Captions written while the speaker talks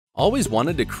Always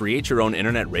wanted to create your own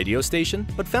internet radio station,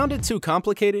 but found it too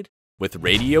complicated? With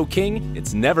RadioKing,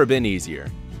 it's never been easier.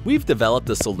 We've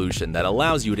developed a solution that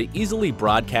allows you to easily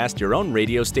broadcast your own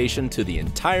radio station to the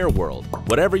entire world,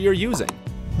 whatever you're using.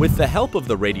 With the help of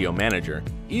the Radio Manager,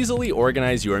 easily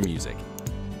organize your music,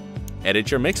 edit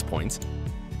your mix points,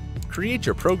 create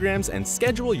your programs, and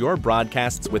schedule your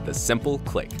broadcasts with a simple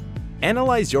click.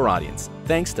 Analyze your audience,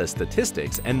 thanks to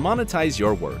statistics, and monetize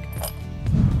your work.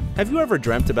 Have you ever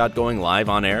dreamt about going live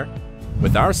on air?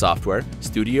 With our software,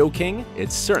 RadioKing,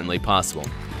 it's certainly possible.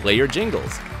 Play your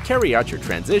jingles, carry out your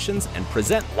transitions, and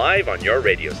present live on your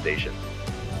radio station.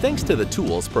 Thanks to the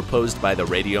tools proposed by the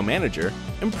Radio Manager,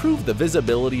 improve the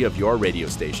visibility of your radio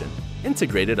station.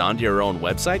 Integrate it onto your own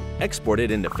website, export it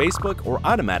into Facebook, or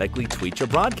automatically tweet your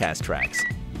broadcast tracks.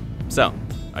 So,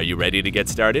 are you ready to get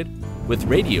started? With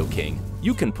RadioKing,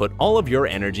 you can put all of your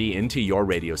energy into your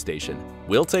radio station.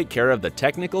 We'll take care of the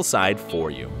technical side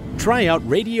for you. Try out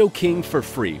RadioKing for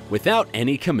free without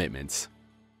any commitments.